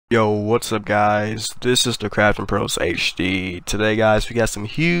Yo, what's up guys? This is the Crafting Pros HD. Today guys, we got some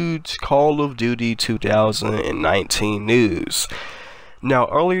huge Call of Duty 2019 news. Now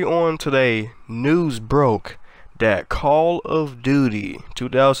early on today, news broke that Call of Duty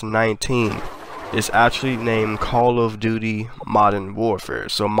 2019 is actually named Call of Duty Modern Warfare.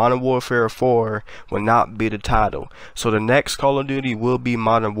 So Modern Warfare 4 will not be the title. So the next Call of Duty will be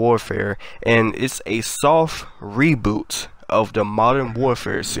Modern Warfare, and it's a soft reboot of the Modern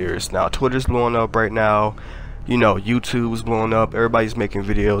Warfare series. Now Twitter's blowing up right now, you know, YouTube's blowing up, everybody's making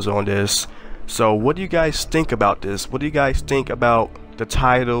videos on this. So what do you guys think about this? What do you guys think about the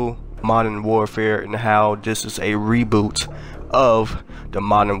title Modern Warfare and how this is a reboot of the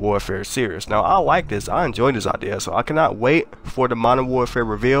Modern Warfare series? Now I like this, I enjoy this idea, so I cannot wait for the Modern Warfare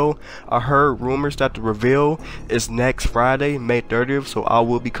reveal. I heard rumors that the reveal is next Friday, May 30th, so I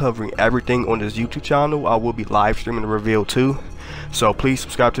will be covering everything on this YouTube channel. I will be live streaming the reveal too, so please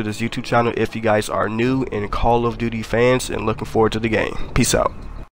subscribe to this YouTube channel if you guys are new and Call of Duty fans and looking forward to the game. Peace out.